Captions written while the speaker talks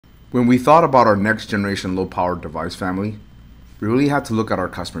When we thought about our next generation low power device family, we really had to look at our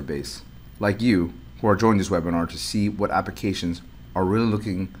customer base, like you, who are joining this webinar to see what applications are really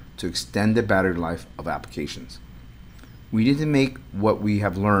looking to extend the battery life of applications. We didn't make what we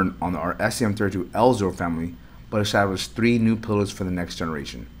have learned on our STM32U0 family, but established three new pillars for the next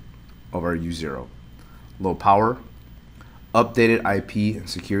generation of our U0: low power, updated IP and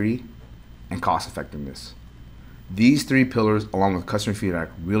security, and cost effectiveness. These three pillars, along with customer feedback,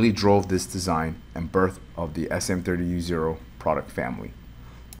 really drove this design and birth of the STM32U0 product family.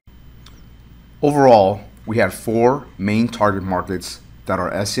 Overall, we had four main target markets that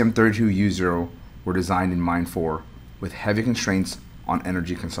our STM32U0 were designed in mind for, with heavy constraints on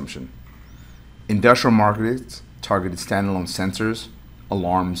energy consumption. Industrial markets targeted standalone sensors,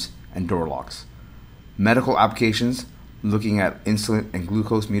 alarms, and door locks. Medical applications looking at insulin and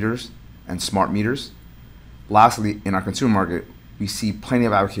glucose meters and smart meters. Lastly, in our consumer market, we see plenty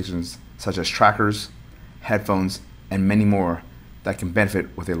of applications such as trackers, headphones, and many more that can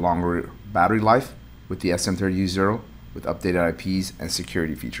benefit with a longer battery life with the STM32U0 with updated IPs and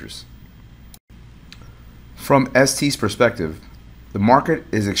security features. From ST's perspective, the market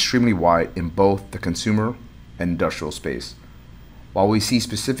is extremely wide in both the consumer and industrial space. While we see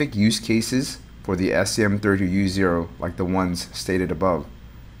specific use cases for the STM32U0 like the ones stated above,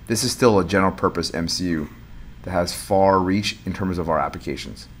 this is still a general purpose MCU that has far reach in terms of our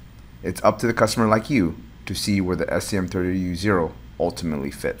applications. It's up to the customer like you to see where the STM32U0 ultimately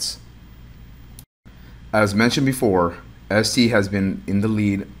fits. As mentioned before, ST has been in the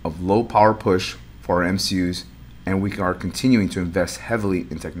lead of low power push for our MCUs, and we are continuing to invest heavily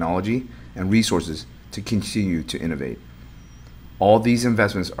in technology and resources to continue to innovate. All these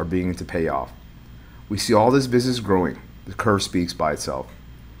investments are beginning to pay off. We see all this business growing. The curve speaks by itself.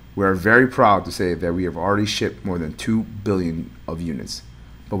 We are very proud to say that we have already shipped more than 2 billion of units,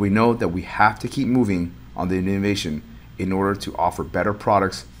 but we know that we have to keep moving on the innovation in order to offer better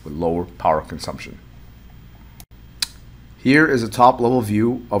products with lower power consumption. Here is a top level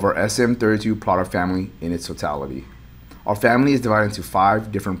view of our STM32 product family in its totality. Our family is divided into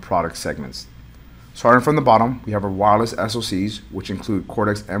 5 different product segments. Starting from the bottom, we have our wireless SoCs, which include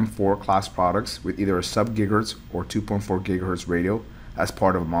Cortex M4 class products with either a sub-gigahertz or 2.4 gigahertz radio as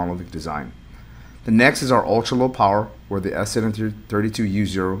part of a monolithic design. The next is our ultra low power, where the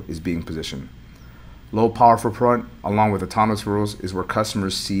STM32U0 is being positioned. Low power footprint along with autonomous rules is where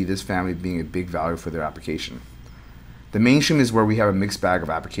customers see this family being a big value for their application. The mainstream is where we have a mixed bag of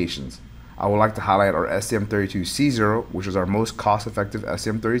applications. I would like to highlight our STM32C0, which is our most cost-effective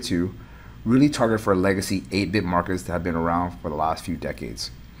STM32, really targeted for legacy 8-bit markets that have been around for the last few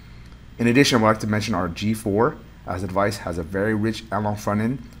decades. In addition, I would like to mention our G4, as the device has a very rich analog front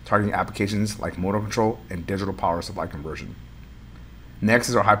end targeting applications like motor control and digital power supply conversion. Next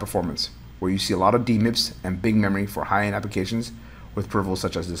is our high performance, where you see a lot of DMIPS and big memory for high-end applications with peripherals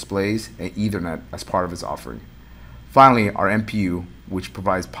such as displays and Ethernet as part of its offering. Finally, our MPU, which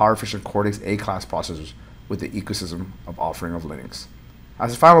provides power-efficient Cortex A-class processors with the ecosystem of offering of Linux.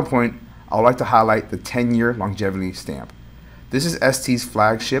 As a final point, I would like to highlight the 10-year longevity stamp. This is ST's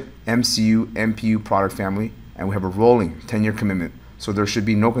flagship MCU MPU product family, and we have a rolling 10-year commitment, so there should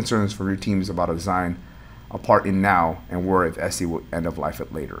be no concerns for your teams about a design apart in now and worry if ST will end of life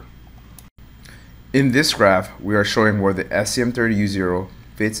it later. In this graph, we are showing where the STM32U0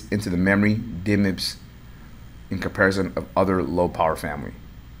 fits into the memory DMIPS in comparison of other low power family.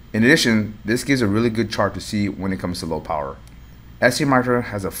 In addition, this gives a really good chart to see when it comes to low power. STMicro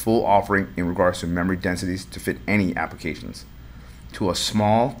has a full offering in regards to memory densities to fit any applications, to a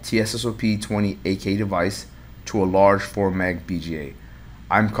small TSSOP20 AK device to a large 4 meg BGA.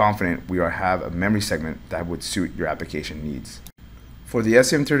 I'm confident we have a memory segment that would suit your application needs. For the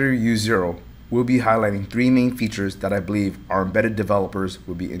STM32U0, we'll be highlighting 3 main features that I believe our embedded developers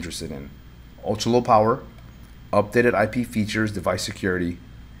would be interested in: ultra low power, updated IP features, device security,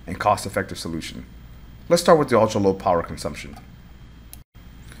 and cost-effective solution. Let's start with the ultra low power consumption.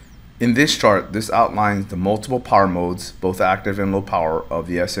 In this chart, this outlines the multiple power modes, both active and low power, of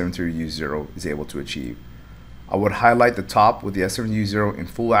the STM32U0 is able to achieve. I would highlight the top with the STM32U0 in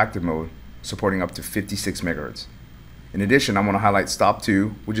full active mode, supporting up to 56 MHz. In addition, I want to highlight Stop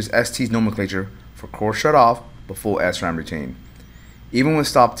 2, which is ST's nomenclature for core shut off, but full SRAM retained. Even with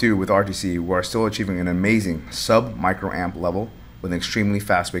Stop 2 with RTC, we are still achieving an amazing sub-microamp level with an extremely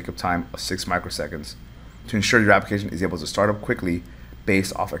fast wake-up time of 6 microseconds to ensure your application is able to start up quickly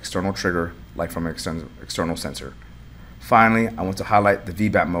based off external trigger, like from an external sensor. Finally, I want to highlight the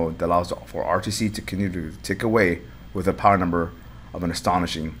VBAP mode that allows for RTC to continue to tick away with a power number of an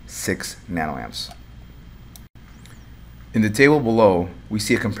astonishing 6 nanoamps. In the table below, we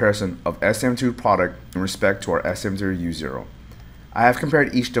see a comparison of STM32 product in respect to our STM32U0. I have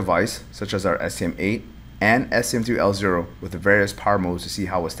compared each device, such as our STM8 and STM32L0, with the various power modes to see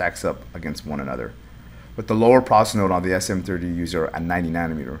how it stacks up against one another. With the lower process node on the STM32U0 at 90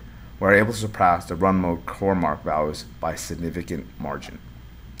 nanometer, we are able to surpass the run mode core mark values by a significant margin.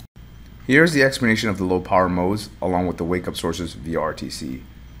 Here is the explanation of the low power modes along with the wake up sources via RTC.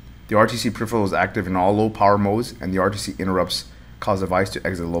 The RTC peripheral is active in all low power modes, and the RTC interrupts cause the device to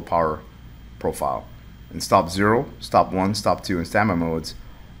exit the low power profile. In stop 0, stop 1, stop 2, and standby modes,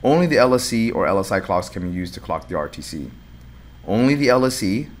 only the LSC or LSI clocks can be used to clock the RTC. Only the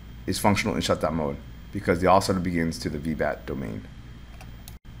LSC is functional in shutdown mode because the oscillator begins to the VBAT domain.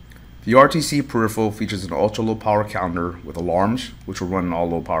 The RTC peripheral features an ultra low power counter with alarms which will run in all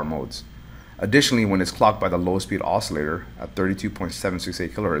low power modes. Additionally, when it's clocked by the low speed oscillator at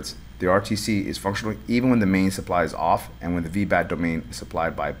 32.768 kHz, the RTC is functional even when the main supply is off and when the VBAT domain is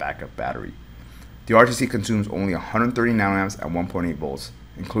supplied by a backup battery. The RTC consumes only 130 nanoamps at 1.8 volts,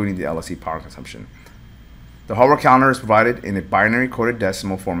 including the LSC power consumption. The hardware counter is provided in a binary coded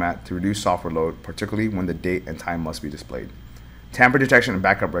decimal format to reduce software load, particularly when the date and time must be displayed. Tamper detection and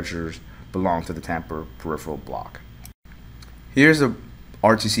backup registers belong to the tamper peripheral block. Here's the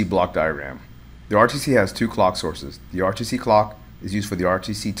RTC block diagram. The RTC has two clock sources. The RTC clock is used for the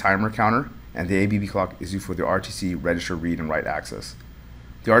RTC timer counter, and the ABB clock is used for the RTC register read and write access.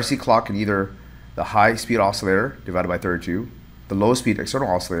 The RTC clock can either the high speed oscillator divided by 32, the low speed external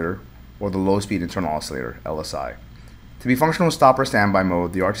oscillator, or the low speed internal oscillator, LSI. To be functional in stop or standby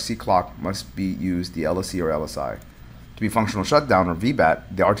mode, the RTC clock must be used the LSC or LSI. To be functional shutdown or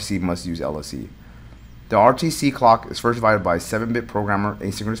VBAT, the RTC must use LSC. The RTC clock is first divided by a 7-bit programmer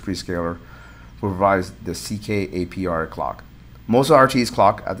asynchronous prescaler who provides the CK-APRA clock. Most of RTCs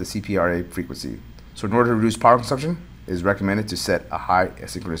clock at the CPRA frequency, so in order to reduce power consumption, it is recommended to set a high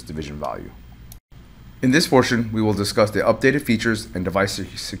asynchronous division value. In this portion, we will discuss the updated features and device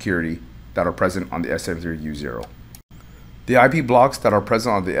security that are present on the STM32U0. The IP blocks that are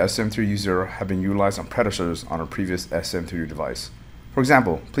present on the STM32U0 have been utilized on predecessors on a previous STM32 device. For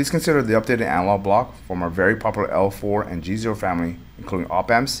example, please consider the updated analog block from our very popular L4 and G0 family, including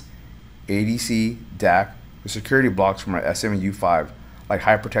op-amps, ADC, DAC, the security blocks from our STMU5, like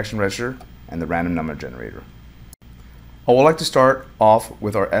high protection register and the random number generator. I would like to start off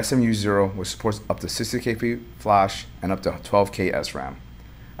with our STMU0, which supports up to 60K flash and up to 12K SRAM.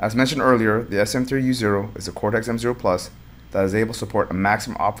 As mentioned earlier, the STM32U0 is a Cortex M0 Plus that is able to support a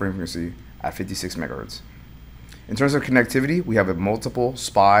maximum operating frequency at 56 MHz. In terms of connectivity, we have a multiple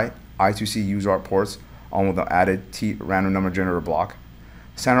SPI I2C UART ports along with the added T random number generator block.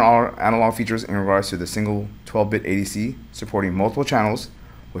 Standard analog features in regards to the single 12-bit ADC supporting multiple channels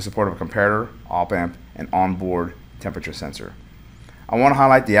with support of a comparator, op-amp, and onboard temperature sensor. I want to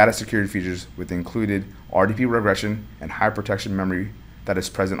highlight the added security features with the included RDP regression and high protection memory that is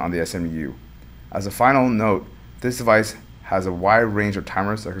present on the STMU. As a final note, this device has a wide range of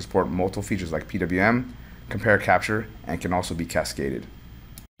timers that can support multiple features like PWM, compare capture, and can also be cascaded.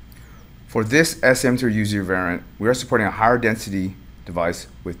 For this STM32U0 variant, we are supporting a higher density device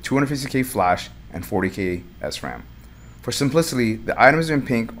with 250K flash and 40K SRAM. For simplicity, the items in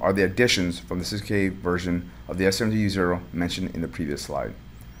pink are the additions from the 6K version of the STM32U0 mentioned in the previous slide.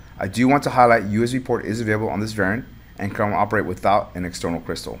 I do want to highlight USB port is available on this variant and can operate without an external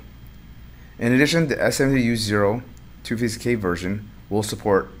crystal. In addition, the STM32U0 250K version will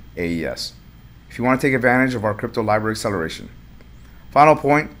support AES if you want to take advantage of our crypto library acceleration. Final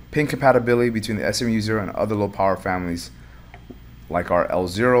point, pin compatibility between the STMU0 and other low power families like our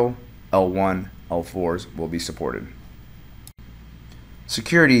L0, L1, L4s will be supported.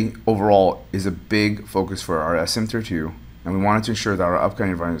 Security overall is a big focus for our STM32, and we wanted to ensure that our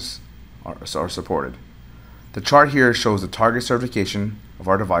upcoming environments are supported. The chart here shows the target certification of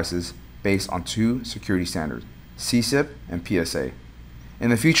our devices based on two security standards, CSIP and PSA. In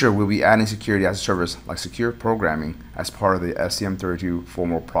the future, we'll be adding security as a service like secure programming as part of the STM32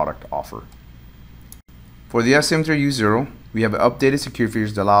 formal product offer. For the STM32U0, we have updated security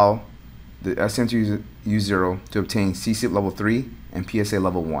features that allow the STM32U0 to obtain CSIP level 3 and PSA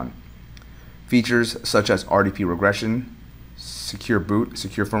level 1. Features such as RDP regression, secure boot,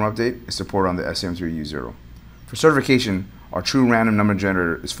 secure firmware update is supported on the STM32U0. For certification, our true random number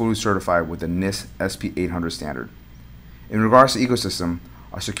generator is fully certified with the NIST SP800 standard. In regards to ecosystem,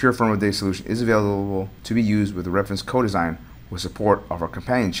 our secure firmware update solution is available to be used with the reference co-design with support of our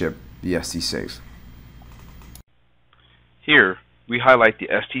companion chip, the ST-Safe. Here, we highlight the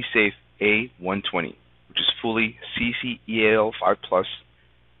ST-Safe A120, which is fully CCEAL5 Plus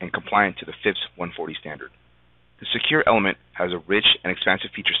and compliant to the FIPS 140 standard. The secure element has a rich and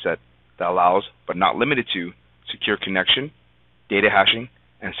expansive feature set that allows, but not limited to, secure connection, data hashing,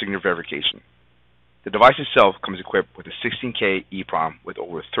 and signature verification. The device itself comes equipped with a 16K EEPROM with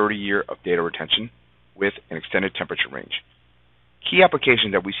over 30 years of data retention with an extended temperature range. Key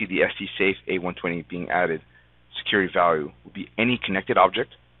applications that we see the ST-Safe A120 being added security value would be any connected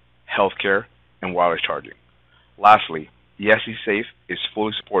object, healthcare, and wireless charging. Lastly, the ST-Safe is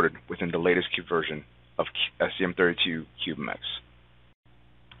fully supported within the latest Cube version of STM32U0.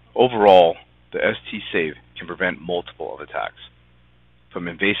 Overall, the ST-Safe can prevent multiple of attacks, from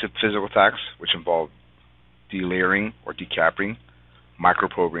invasive physical attacks, which involve delayering or decapping,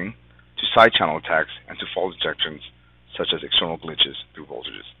 microprobing, to side channel attacks, and to fault injections, such as external glitches through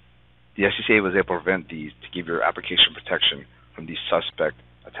voltages. The ST-Safe was able to prevent these to give your application protection from these suspect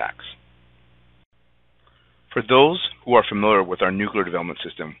attacks. For those who are familiar with our nuclear development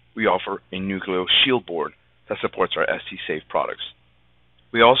system, we offer a nuclear shield board that supports our ST-Safe products.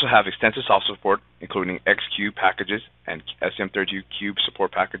 We also have extensive software support, including X-Cube packages and STM32Cube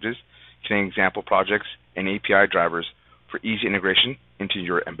support packages, containing example projects and API drivers for easy integration into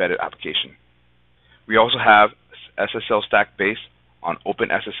your embedded application. We also have SSL stack based on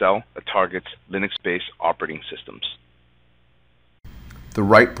OpenSSL that targets Linux-based operating systems. The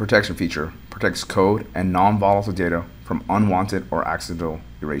write protection feature protects code and non-volatile data from unwanted or accidental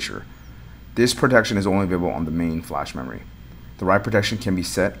erasure. This protection is only available on the main flash memory. The write protection can be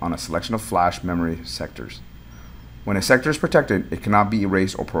set on a selection of flash memory sectors. When a sector is protected, it cannot be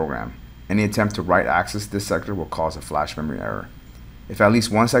erased or programmed. Any attempt to write access this sector will cause a flash memory error. If at least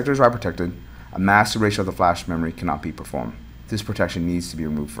one sector is write protected, a mass erasure of the flash memory cannot be performed. This protection needs to be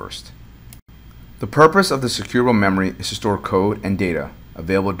removed first. The purpose of the securable memory is to store code and data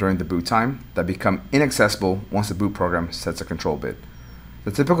available during the boot time that become inaccessible once the boot program sets a control bit.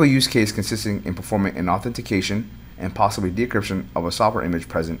 The typical use case consisting in performing an authentication and possibly decryption of a software image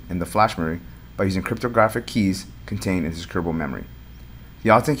present in the flash memory by using cryptographic keys contained in the securable memory.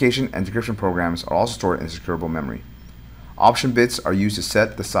 The authentication and decryption programs are also stored in the securable memory. Option bits are used to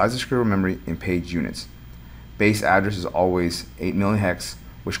set the size of securable memory in page units. Base address is always 8 million hex,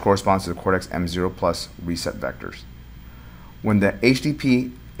 which corresponds to the Cortex M0 Plus reset vectors. When the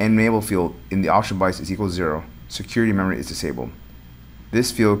HTTP enable field in the option bytes is equal to 0, security memory is disabled.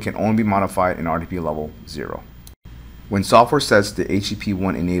 This field can only be modified in RDP level 0. When software sets the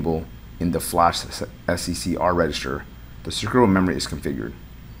HTTP1 enable in the flash SCCR register, the securable memory is configured.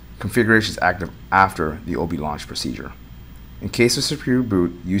 Configuration is active after the OB launch procedure. In case of secure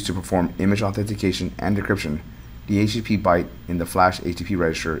boot used to perform image authentication and decryption, the HTTP byte in the flash HTTP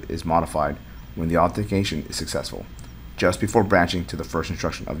register is modified when the authentication is successful, just before branching to the first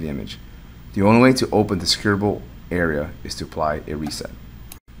instruction of the image. The only way to open the securable area is to apply a reset.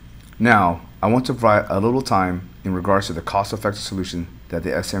 Now, I want to provide a little time in regards to the cost-effective solution that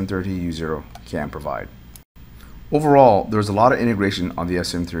the STM32U0 can provide. Overall, there's a lot of integration on the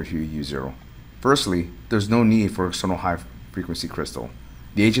STM32U0. Firstly, there's no need for external high-frequency crystal.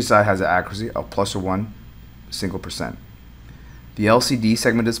 The HSI has an accuracy of +1%. The LCD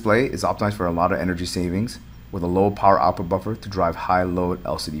segment display is optimized for a lot of energy savings with a low power output buffer to drive high load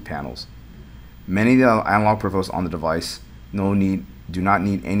LCD panels. Many of the analog peripherals on the device do not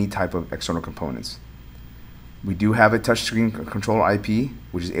need any type of external components. We do have a touchscreen controller IP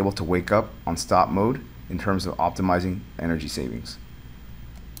which is able to wake up on stop mode in terms of optimizing energy savings.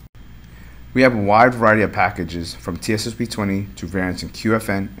 We have a wide variety of packages from TSSP20 to variants in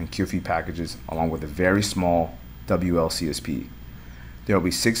QFN and QFE packages along with a very small WLCSP. There will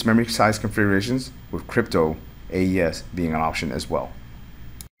be 6 memory size configurations with crypto AES being an option as well.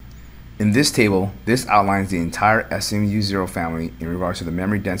 In this table, this outlines the entire STMU0 family in regards to the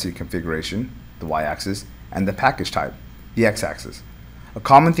memory density configuration, the y-axis, and the package type, the x-axis. A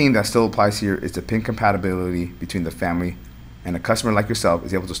common theme that still applies here is the pin compatibility between the family, and a customer like yourself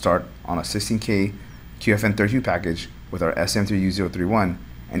is able to start on a 16K QFN32 package with our STM32U031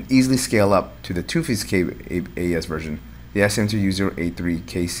 and easily scale up to the 250K AES version, the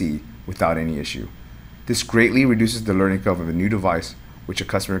STM32U083KC, without any issue. This greatly reduces the learning curve of a new device, which a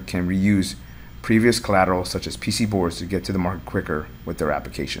customer can reuse previous collateral such as PC boards to get to the market quicker with their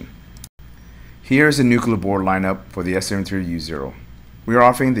application. Here is the nuclear board lineup for the STM32U0. We are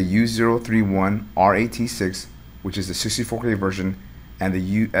offering the U031 R8T6, which is the 64K version, and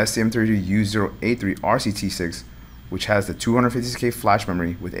the STM32U083 RCT6, which has the 256K flash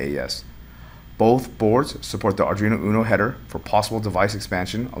memory with AES. Both boards support the Arduino Uno header for possible device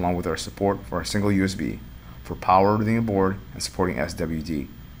expansion, along with our support for a single USB for powering the board and supporting SWD.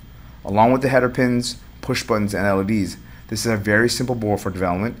 Along with the header pins, push buttons, and LEDs, this is a very simple board for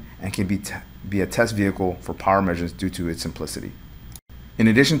development and can be a test vehicle for power measurements due to its simplicity. In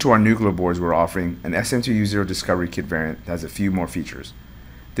addition to our nuclear boards, we're offering an STM32U0 Discovery Kit variant that has a few more features.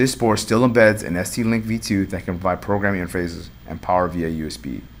 This board still embeds an ST-Link V2 that can provide programming interfaces and power via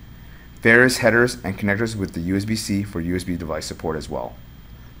USB. Various headers and connectors with the USB-C for USB device support as well.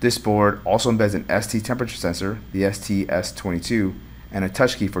 This board also embeds an ST temperature sensor, the STS22, and a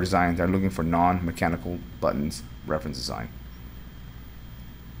touch key for design that are looking for non-mechanical buttons reference design.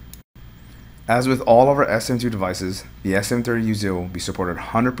 As with all of our STM32 devices, the STM32U0 will be supported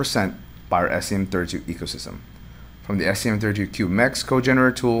 100% by our STM32 ecosystem. From the STM32CubeMX code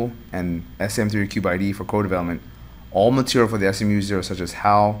generator tool and STM32CubeIDE for code development, all material for the STM32U0 such as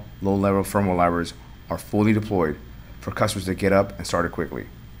HAL, low-level firmware libraries are fully deployed for customers to get up and started quickly.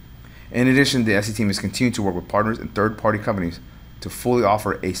 In addition, the ST team is continuing to work with partners and third-party companies to fully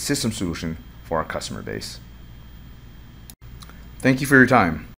offer a system solution for our customer base. Thank you for your time.